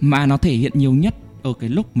 mà nó thể hiện nhiều nhất ở cái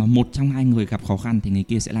lúc mà một trong hai người gặp khó khăn thì người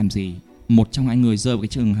kia sẽ làm gì, một trong hai người rơi vào cái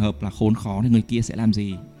trường hợp là khốn khó thì người kia sẽ làm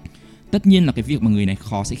gì. Tất nhiên là cái việc mà người này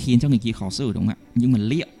khó sẽ khiến cho người kia khó xử, đúng không ạ? Nhưng mà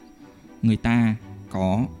liệu người ta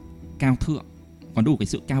có cao thượng, có đủ cái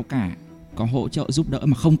sự cao cả, có hỗ trợ giúp đỡ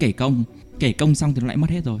mà không kể công xong thì nó lại mất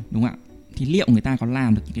hết rồi, đúng không ạ? Thì liệu người ta có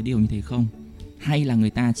làm được những cái điều như thế không? Hay là người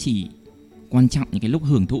ta chỉ quan trọng những cái lúc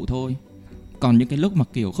hưởng thụ thôi, còn những cái lúc mà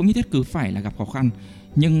kiểu không nhất thiết cứ phải là gặp khó khăn,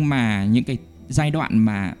 nhưng mà những cái giai đoạn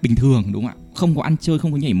mà bình thường, đúng không ạ, không có ăn chơi,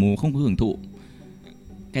 không có nhảy múa, không có hưởng thụ,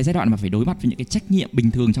 cái giai đoạn mà phải đối mặt với những cái trách nhiệm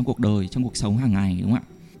bình thường trong cuộc đời, trong cuộc sống hàng ngày, đúng không ạ,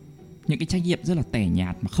 những cái trách nhiệm rất là tẻ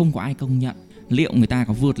nhạt mà không có ai công nhận, liệu người ta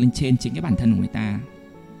có vượt lên trên chính cái bản thân của người ta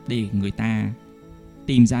để người ta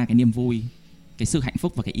tìm ra cái niềm vui, cái sự hạnh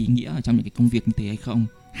phúc và cái ý nghĩa ở trong những cái công việc như thế hay không?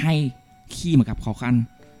 Hay khi mà gặp khó khăn,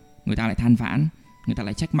 người ta lại than vãn, người ta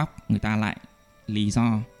lại trách móc, người ta lại lý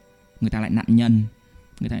do, người ta lại nạn nhân,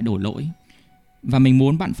 người ta lại đổ lỗi. Và mình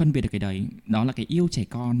muốn bạn phân biệt được cái đấy, đó là cái yêu trẻ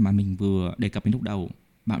con mà mình vừa đề cập đến lúc đầu.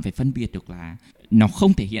 Bạn phải phân biệt được là nó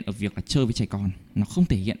không thể hiện ở việc là chơi với trẻ con, nó không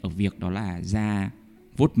thể hiện ở việc đó là ra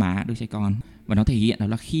vuốt má đứa trẻ con, và nó thể hiện đó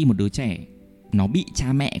là khi một đứa trẻ nó bị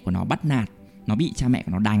cha mẹ của nó bắt nạt, nó bị cha mẹ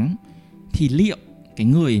của nó đánh, thì liệu cái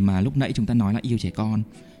người mà lúc nãy chúng ta nói là yêu trẻ con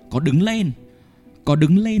có đứng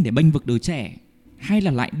lên để bênh vực đứa trẻ, hay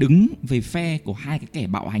là lại đứng về phe của hai cái kẻ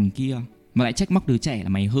bạo hành kia mà lại trách móc đứa trẻ là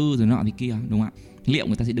mày hư rồi nọ thế kia, đúng không ạ? Liệu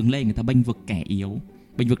người ta sẽ đứng lên, người ta bênh vực kẻ yếu,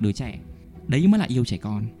 bênh vực đứa trẻ, đấy mới là yêu trẻ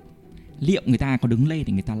con. Liệu người ta có đứng lên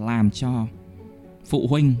để người ta làm cho phụ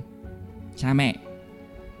huynh, cha mẹ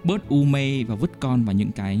bớt u mê và vứt con vào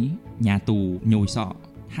những cái nhà tù nhồi sọ,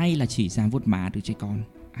 hay là chỉ ra vuốt má đứa trẻ con,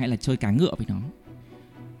 hay là chơi cá ngựa với nó?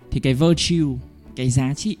 Thì cái virtue, cái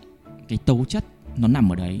giá trị, cái tố chất nó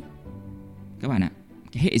nằm ở đấy các bạn ạ.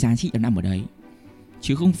 Cái hệ giá trị nó nằm ở đấy,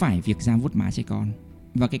 chứ không phải việc ra vuốt má trẻ con.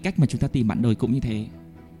 Và cái cách mà chúng ta tìm bạn đời cũng như thế.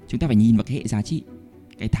 Chúng ta phải nhìn vào cái hệ giá trị,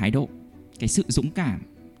 cái thái độ, cái sự dũng cảm,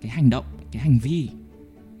 cái hành động, cái hành vi,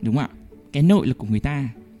 đúng không ạ? Cái nội lực của người ta.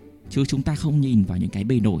 Chứ chúng ta không nhìn vào những cái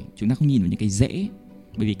bề nổi, chúng ta không nhìn vào những cái dễ.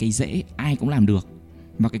 Bởi vì cái dễ ai cũng làm được.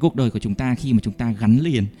 Và cái cuộc đời của chúng ta, khi mà chúng ta gắn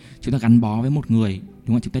liền, chúng ta gắn bó với một người,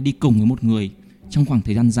 đúng không? Chúng ta đi cùng với một người trong khoảng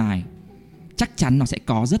thời gian dài, chắc chắn nó sẽ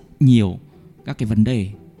có rất nhiều các cái vấn đề,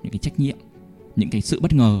 những cái trách nhiệm, những cái sự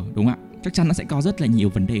bất ngờ, đúng không ạ? Chắc chắn nó sẽ có rất là nhiều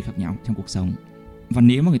vấn đề khác nhau trong cuộc sống. Và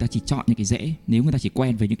nếu mà người ta chỉ chọn những cái dễ, nếu người ta chỉ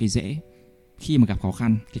quen với những cái dễ, khi mà gặp khó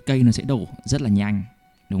khăn, cái cây nó sẽ đổ rất là nhanh,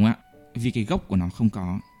 đúng không ạ? Vì cái gốc của nó không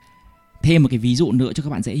có. Thêm một cái ví dụ nữa cho các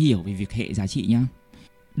bạn dễ hiểu về việc hệ giá trị nhá.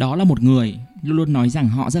 Đó là một người luôn luôn nói rằng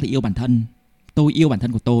họ rất là yêu bản thân. Tôi yêu bản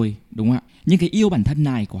thân của tôi, đúng không ạ? Nhưng cái yêu bản thân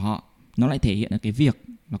này của họ, nó lại thể hiện ở cái việc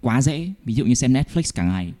mà quá dễ. Ví dụ như xem Netflix cả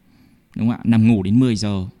ngày, đúng không ạ? Nằm ngủ đến 10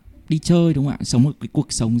 giờ, đi chơi, đúng không ạ? Sống một cái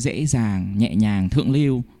cuộc sống dễ dàng, nhẹ nhàng, thượng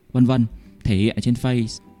lưu, vân vân, thể hiện ở trên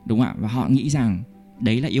Face, đúng không ạ? Và họ nghĩ rằng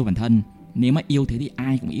đấy là yêu bản thân. Nếu mà yêu thế thì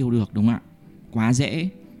ai cũng yêu được, đúng không ạ? Quá dễ,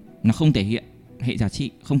 nó không thể hiện hệ giá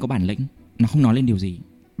trị, không có bản lĩnh, nó không nói lên điều gì.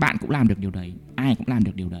 Bạn cũng làm được điều đấy, ai cũng làm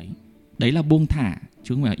được điều đấy. Đấy là buông thả,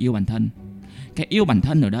 chứ không phải là yêu bản thân. Cái yêu bản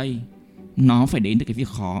thân ở đây, nó phải đến từ cái việc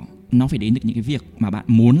khó, nó phải đến từ những cái việc mà bạn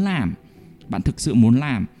muốn làm, bạn thực sự muốn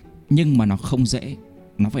làm, nhưng mà nó không dễ.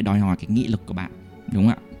 Nó phải đòi hỏi cái nghị lực của bạn, đúng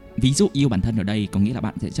không ạ? Ví dụ yêu bản thân ở đây có nghĩa là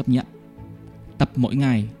bạn sẽ chấp nhận tập mỗi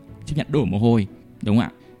ngày, chấp nhận đổ mồ hôi, đúng không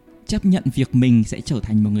ạ? Chấp nhận việc mình sẽ trở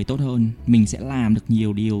thành một người tốt hơn, mình sẽ làm được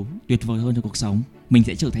nhiều điều tuyệt vời hơn trong cuộc sống, mình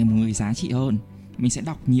sẽ trở thành một người giá trị hơn, mình sẽ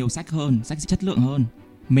đọc nhiều sách hơn, sách chất lượng hơn,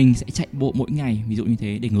 mình sẽ chạy bộ mỗi ngày, ví dụ như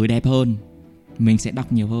thế, để người đẹp hơn, mình sẽ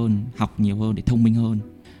đọc nhiều hơn, học nhiều hơn để thông minh hơn,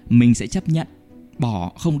 mình sẽ chấp nhận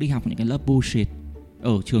không đi học những cái lớp bullshit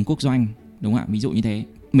ở trường quốc doanh, đúng không ạ? Ví dụ như thế.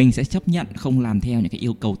 Mình sẽ chấp nhận không làm theo những cái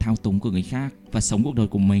yêu cầu thao túng của người khác và sống cuộc đời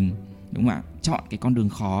của mình, đúng không ạ? Chọn cái con đường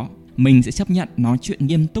khó. Mình sẽ chấp nhận nói chuyện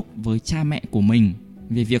nghiêm túc với cha mẹ của mình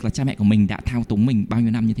về việc là cha mẹ của mình đã thao túng mình bao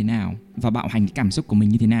nhiêu năm như thế nào và bạo hành cái cảm xúc của mình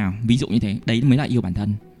như thế nào. Ví dụ như thế, đấy mới là yêu bản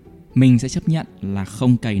thân. Mình sẽ chấp nhận là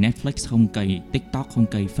không cày Netflix, không cày TikTok, không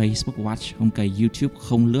cày Facebook Watch, không cày YouTube,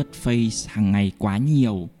 không lướt Face hàng ngày quá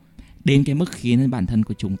nhiều đến cái mức khiến bản thân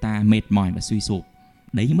của chúng ta mệt mỏi và suy sụp.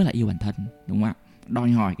 Đấy mới là yêu bản thân, đúng không ạ?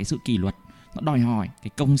 Đòi hỏi cái sự kỷ luật, nó đòi hỏi cái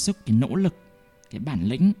công sức, cái nỗ lực, cái bản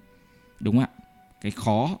lĩnh, đúng không ạ? Cái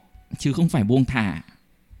khó, chứ không phải buông thả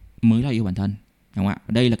mới là yêu bản thân, đúng không ạ?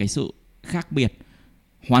 Đây là cái sự khác biệt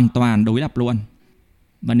hoàn toàn đối lập luôn.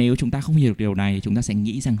 Và nếu chúng ta không hiểu được điều này, chúng ta sẽ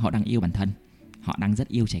nghĩ rằng họ đang yêu bản thân, họ đang rất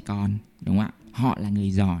yêu trẻ con, đúng không ạ? Họ là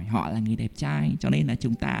người giỏi, họ là người đẹp trai, cho nên là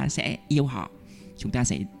chúng ta sẽ yêu họ, chúng ta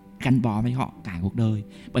sẽ gắn bó với họ cả cuộc đời,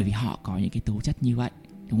 bởi vì họ có những cái tố chất như vậy,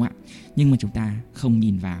 đúng không ạ? Nhưng mà chúng ta không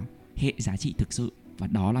nhìn vào hệ giá trị thực sự, và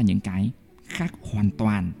đó là những cái khác hoàn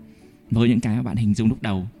toàn với những cái mà bạn hình dung lúc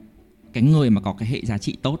đầu. Cái người mà có cái hệ giá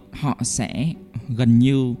trị tốt, họ sẽ gần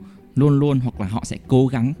như luôn luôn, hoặc là họ sẽ cố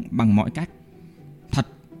gắng bằng mọi cách thật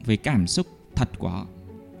với cảm xúc thật của họ.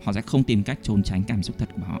 Họ sẽ không tìm cách trốn tránh cảm xúc thật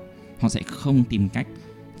của họ. Họ sẽ không tìm cách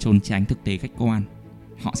trốn tránh thực tế khách quan.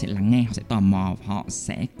 Họ sẽ lắng nghe, họ sẽ tò mò, họ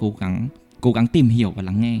sẽ cố gắng tìm hiểu và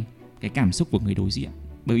lắng nghe cái cảm xúc của người đối diện.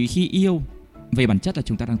 Bởi vì khi yêu, về bản chất là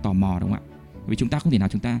chúng ta đang tò mò, đúng không ạ? Bởi vì chúng ta không thể nào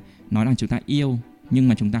chúng ta nói rằng chúng ta yêu nhưng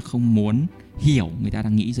mà chúng ta không muốn hiểu người ta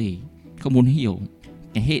đang nghĩ gì, không muốn hiểu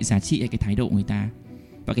cái hệ giá trị hay cái thái độ của người ta.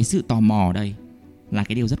 Và cái sự tò mò ở đây là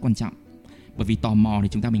cái điều rất quan trọng. Bởi vì tò mò thì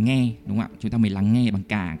chúng ta mới nghe, đúng không ạ? Chúng ta mới lắng nghe bằng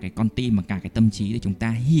cả cái con tim, bằng cả cái tâm trí để chúng ta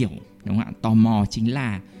hiểu, đúng không ạ? Tò mò chính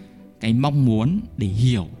là cái mong muốn để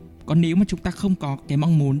hiểu. Còn nếu mà chúng ta không có cái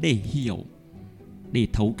mong muốn để hiểu, để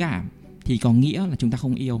thấu cảm, thì có nghĩa là chúng ta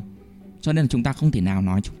không yêu. Cho nên là chúng ta không thể nào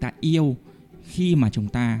nói chúng ta yêu khi mà chúng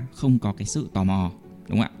ta không có cái sự tò mò,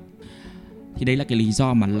 đúng không ạ? Thì đấy là cái lý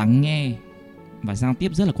do mà lắng nghe và giao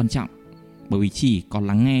tiếp rất là quan trọng. Bởi vì chỉ có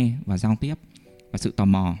lắng nghe và giao tiếp và sự tò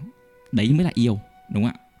mò, đấy mới là yêu, đúng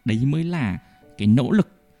không ạ? Đấy mới là cái nỗ lực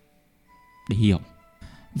để hiểu.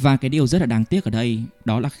 Và cái điều rất là đáng tiếc ở đây,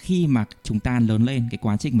 đó là khi mà chúng ta lớn lên, cái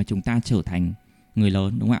quá trình mà chúng ta trở thành người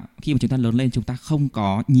lớn, đúng không ạ? Khi mà chúng ta lớn lên, chúng ta không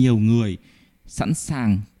có nhiều người sẵn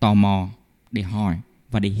sàng tò mò để hỏi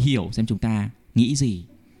và để hiểu xem chúng ta nghĩ gì,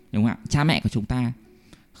 đúng không ạ? Cha mẹ của chúng ta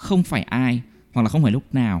không phải ai, hoặc là không phải lúc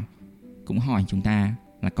nào cũng hỏi chúng ta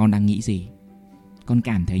là con đang nghĩ gì, con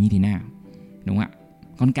cảm thấy như thế nào, đúng không ạ?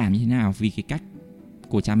 Con cảm như thế nào vì cái cách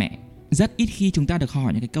của cha mẹ. Rất ít khi chúng ta được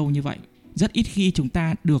hỏi những cái câu như vậy. Rất ít khi chúng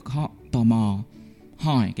ta được họ tò mò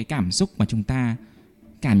hỏi cái cảm xúc mà chúng ta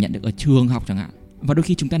cảm nhận được ở trường học chẳng hạn. Và đôi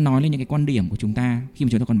khi chúng ta nói lên những cái quan điểm của chúng ta khi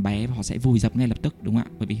mà chúng ta còn bé, và họ sẽ vùi dập ngay lập tức, đúng không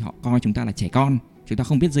ạ? Bởi vì họ coi chúng ta là trẻ con, chúng ta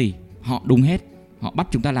không biết gì, họ đúng hết, họ bắt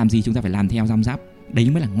chúng ta làm gì chúng ta phải làm theo răm rắp. Đấy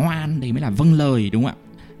mới là ngoan, đấy mới là vâng lời, đúng không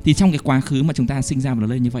ạ? Thì trong cái quá khứ mà chúng ta sinh ra và lớn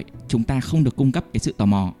lên như vậy, chúng ta không được cung cấp cái sự tò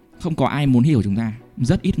mò. Không có ai muốn hiểu chúng ta,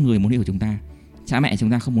 rất ít người muốn hiểu chúng ta. Cha mẹ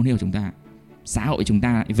chúng ta không muốn hiểu chúng ta, xã hội chúng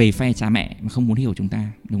ta về phe cha mẹ mà không muốn hiểu chúng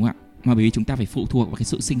ta, đúng không ạ? Mà bởi vì chúng ta phải phụ thuộc vào cái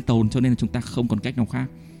sự sinh tồn, cho nên là chúng ta không còn cách nào khác.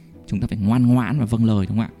 Chúng ta phải ngoan ngoãn và vâng lời,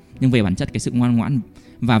 đúng không ạ? Nhưng về bản chất cái sự ngoan ngoãn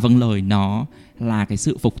và vâng lời nó là cái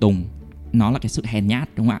sự phục tùng, nó là cái sự hèn nhát,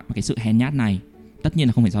 đúng không ạ? Và cái sự hèn nhát này tất nhiên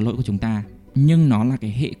là không phải do lỗi của chúng ta, nhưng nó là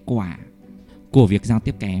cái hệ quả của việc giao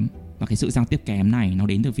tiếp kém. Và cái sự giao tiếp kém này nó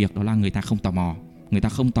đến từ việc đó là người ta không tò mò. Người ta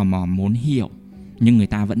không tò mò muốn hiểu, nhưng người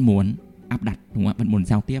ta vẫn muốn áp đặt, đúng không ạ? Vẫn muốn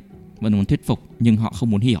giao tiếp, vẫn muốn thuyết phục, nhưng họ không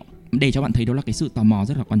muốn hiểu. Để cho bạn thấy đó là cái sự tò mò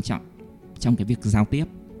rất là quan trọng trong cái việc giao tiếp.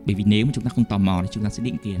 Bởi vì nếu mà chúng ta không tò mò thì chúng ta sẽ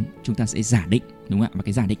định kiến, chúng ta sẽ giả định, đúng không ạ? Và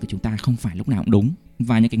cái giả định của chúng ta không phải lúc nào cũng đúng.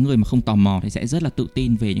 Và những cái người mà không tò mò thì sẽ rất là tự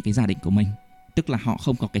tin về những cái giả định của mình. Tức là họ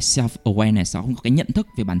không có cái self-awareness, họ không có cái nhận thức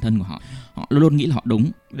về bản thân của họ. Họ luôn luôn nghĩ là họ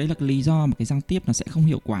đúng. Đấy là cái lý do mà cái giao tiếp nó sẽ không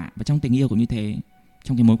hiệu quả. Và trong tình yêu cũng như thế,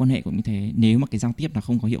 trong cái mối quan hệ cũng như thế. Nếu mà cái giao tiếp nó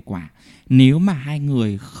không có hiệu quả, nếu mà hai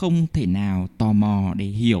người không thể nào tò mò để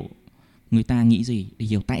hiểu người ta nghĩ gì, để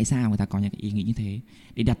hiểu tại sao người ta có những cái ý nghĩ như thế,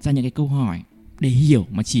 để đặt ra những cái câu hỏi để hiểu,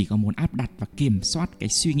 mà chỉ có muốn áp đặt và kiểm soát cái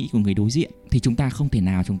suy nghĩ của người đối diện, thì chúng ta không thể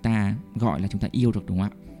nào chúng ta gọi là chúng ta yêu được, đúng không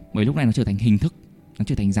ạ? Bởi lúc này nó trở thành hình thức, nó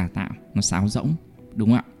trở thành giả tạo, nó sáo rỗng, đúng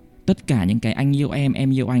không ạ? Tất cả những cái anh yêu em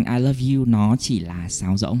yêu anh, I love you, nó chỉ là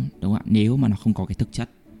sáo rỗng, đúng không ạ? Nếu mà nó không có cái thực chất.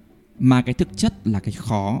 Mà cái thực chất là cái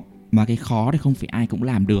khó, mà cái khó thì không phải ai cũng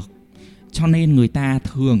làm được. Cho nên người ta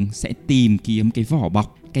thường sẽ tìm kiếm cái vỏ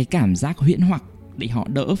bọc, cái cảm giác huyễn hoặc để họ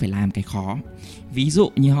đỡ phải làm cái khó. Ví dụ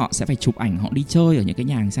như họ sẽ phải chụp ảnh, họ đi chơi ở những cái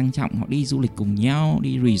nhà hàng sang trọng, họ đi du lịch cùng nhau,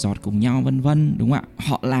 đi resort cùng nhau, vân vân, đúng không ạ?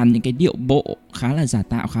 Họ làm những cái điệu bộ khá là giả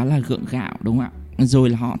tạo, khá là gượng gạo, đúng không ạ? Rồi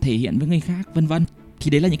là họ thể hiện với người khác, vân vân.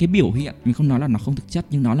 Thì đấy là những cái biểu hiện, mình không nói là nó không thực chất,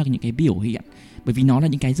 nhưng nó là những cái biểu hiện. Bởi vì nó là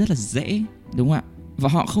những cái rất là dễ, đúng không ạ? Và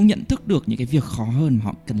họ không nhận thức được những cái việc khó hơn mà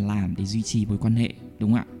họ cần làm để duy trì mối quan hệ,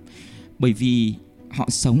 đúng không ạ? Bởi vì họ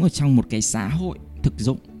sống ở trong một cái xã hội thực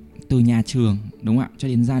dụng, từ nhà trường, đúng không ạ, cho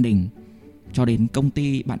đến gia đình, cho đến công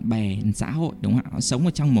ty, bạn bè, xã hội, đúng không ạ? Họ sống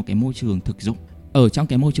ở trong một cái môi trường thực dụng. Ở trong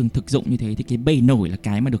cái môi trường thực dụng như thế thì cái bề nổi là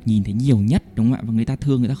cái mà được nhìn thấy nhiều nhất, đúng không ạ? Và người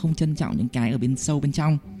ta không trân trọng những cái ở bên sâu bên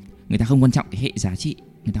trong. Người ta không quan trọng cái hệ giá trị,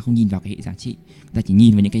 người ta không nhìn vào cái hệ giá trị, người ta chỉ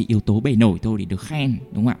nhìn vào những cái yếu tố bề nổi thôi để được khen,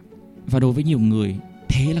 đúng không ạ? Và đối với nhiều người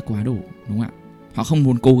thế là quá đủ, đúng không ạ? Họ không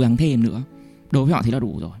muốn cố gắng thêm nữa. Đối với họ thế là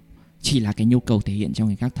đủ rồi. Chỉ là cái nhu cầu thể hiện cho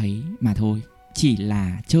người khác thấy mà thôi. Chỉ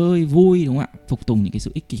là chơi vui, đúng không ạ? Phục tùng những cái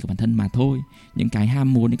sự ích kỷ của bản thân mà thôi. Những cái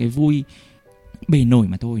ham muốn, những cái vui bề nổi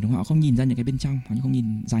mà thôi, đúng không? Họ không nhìn ra những cái bên trong, họ không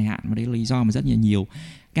nhìn dài hạn. Và đấy là lý do mà rất là nhiều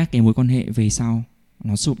các cái mối quan hệ về sau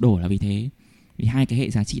nó sụp đổ là vì thế. Vì hai cái hệ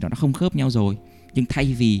giá trị đó nó không khớp nhau rồi. Nhưng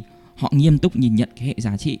thay vì họ nghiêm túc nhìn nhận cái hệ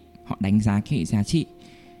giá trị, họ đánh giá cái hệ giá trị,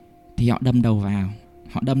 thì họ đâm đầu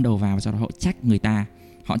vào, sau đó họ trách người ta,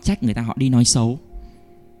 họ đi nói xấu.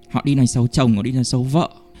 Họ đi nói xấu chồng, họ đi nói xấu vợ.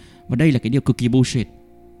 Và đây là cái điều cực kỳ bullshit.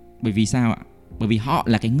 Bởi vì sao ạ? Bởi vì họ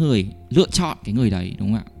là cái người lựa chọn cái người đấy,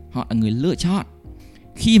 đúng không ạ? Họ là người lựa chọn.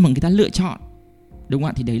 Khi mà người ta lựa chọn, đúng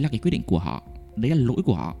không ạ, thì đấy là cái quyết định của họ, đấy là lỗi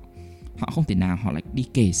của họ. Họ không thể nào họ lại đi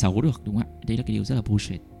kể xấu được, đúng không ạ? Đấy là cái điều rất là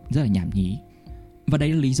bullshit, rất là nhảm nhí. Và đấy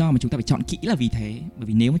là lý do mà chúng ta phải chọn kỹ là vì thế. Bởi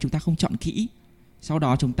vì nếu mà chúng ta không chọn kỹ, sau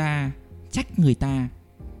đó chúng ta trách người ta,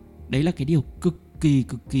 đấy là cái điều cực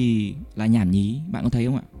kỳ là nhảm nhí. Bạn có thấy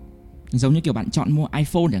không ạ? Giống như kiểu bạn chọn mua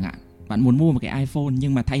iPhone chẳng hạn. Bạn muốn mua một cái iPhone,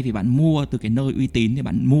 nhưng mà thay vì bạn mua từ cái nơi uy tín thì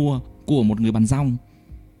bạn mua của một người bán rong,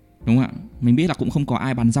 đúng không ạ? Mình biết là cũng không có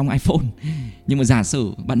ai bán rong iPhone, nhưng mà giả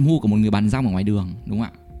sử bạn mua của một người bán rong ở ngoài đường, đúng không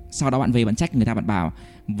ạ? Sau đó bạn về bạn trách người ta, bạn bảo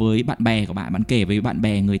với bạn bè của bạn, bạn kể với bạn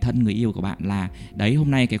bè, người thân, người yêu của bạn là đấy,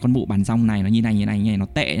 hôm nay cái con mụ bán rong này nó như này, nó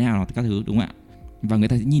tệ thế nào, nó các thứ, đúng không ạ? Và người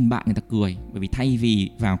ta sẽ nhìn bạn, người ta cười. Bởi vì thay vì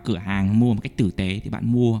vào cửa hàng mua một cách tử tế thì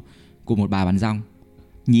bạn mua của một bà bán rong,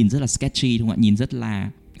 nhìn rất là sketchy, đúng không ạ? Nhìn rất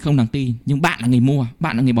là không đáng tin. Nhưng bạn là người mua,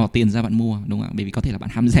 bạn là người bỏ tiền ra bạn mua, đúng không ạ? Bởi vì có thể là bạn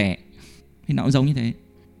ham rẻ. Thì nó cũng giống như thế.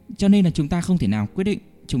 Cho nên là chúng ta không thể nào quyết định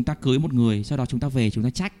chúng ta cưới một người, sau đó chúng ta về chúng ta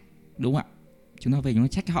trách, đúng không ạ? Chúng ta về chúng ta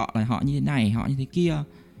trách họ là họ như thế này, họ như thế kia,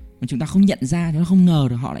 mà chúng ta không nhận ra, chúng ta không ngờ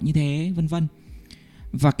được họ lại như thế, vân vân.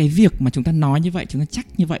 Và cái việc mà chúng ta nói như vậy, chúng ta trách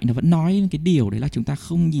như vậy, nó vẫn nói cái điều đấy là chúng ta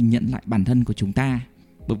không nhìn nhận lại bản thân của chúng ta.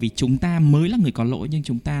 Bởi vì chúng ta mới là người có lỗi, nhưng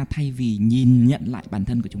chúng ta thay vì nhìn nhận lại bản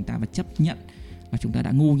thân của chúng ta và chấp nhận là chúng ta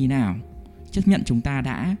đã ngu như nào, chấp nhận chúng ta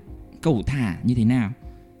đã cẩu thả như thế nào,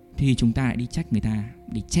 thì chúng ta lại đi trách người ta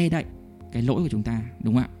để che đậy cái lỗi của chúng ta,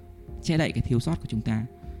 đúng không ạ? Che đậy cái thiếu sót của chúng ta.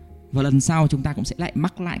 Và lần sau chúng ta cũng sẽ lại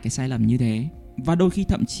mắc lại cái sai lầm như thế. Và đôi khi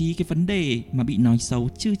thậm chí cái vấn đề mà bị nói xấu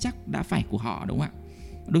chưa chắc đã phải của họ, đúng không ạ?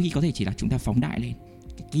 Đôi khi có thể chỉ là chúng ta phóng đại lên.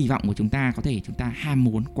 Cái kỳ vọng của chúng ta có thể chúng ta ham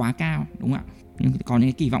muốn quá cao, đúng không ạ? Nhưng có những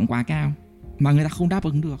cái kỳ vọng quá cao mà người ta không đáp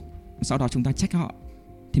ứng được, sau đó chúng ta trách họ.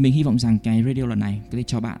 Thì mình hy vọng rằng cái radio lần này có thể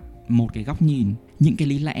cho bạn một cái góc nhìn, những cái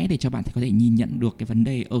lý lẽ để cho bạn có thể nhìn nhận được cái vấn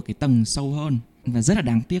đề ở cái tầng sâu hơn. Và rất là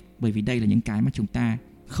đáng tiếc bởi vì đây là những cái mà chúng ta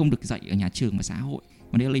không được dạy ở nhà trường và xã hội.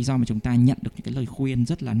 Và đây là lý do mà chúng ta nhận được những cái lời khuyên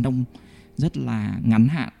rất là nông, rất là ngắn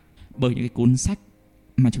hạn bởi những cái cuốn sách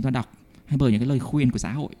mà chúng ta đọc, hay bởi những cái lời khuyên của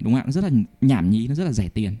xã hội, đúng không ạ? Nó rất là nhảm nhí, nó rất là rẻ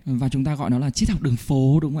tiền, và chúng ta gọi nó là triết học đường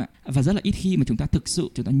phố, đúng không ạ? Và rất là ít khi mà chúng ta thực sự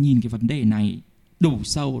chúng ta nhìn cái vấn đề này đủ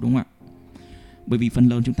sâu, đúng không ạ? Bởi vì phần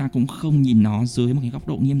lớn chúng ta cũng không nhìn nó dưới một cái góc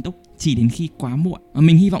độ nghiêm túc, chỉ đến khi quá muộn.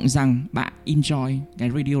 Mình hy vọng rằng bạn enjoy cái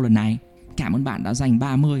radio lần này. Cảm ơn bạn đã dành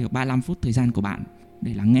 30 hoặc 35 phút thời gian của bạn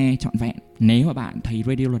để lắng nghe trọn vẹn. Nếu mà bạn thấy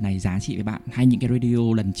radio lần này giá trị với bạn, hay những cái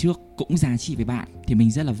radio lần trước cũng giá trị với bạn, thì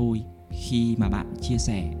mình rất là vui khi mà bạn chia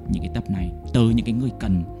sẻ những cái tập này tới những cái người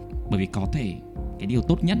cần. Bởi vì có thể cái điều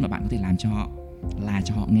tốt nhất mà bạn có thể làm cho họ là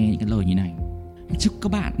cho họ nghe những cái lời như này. Chúc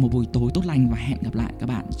các bạn một buổi tối tốt lành và hẹn gặp lại các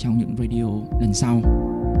bạn trong những radio lần sau.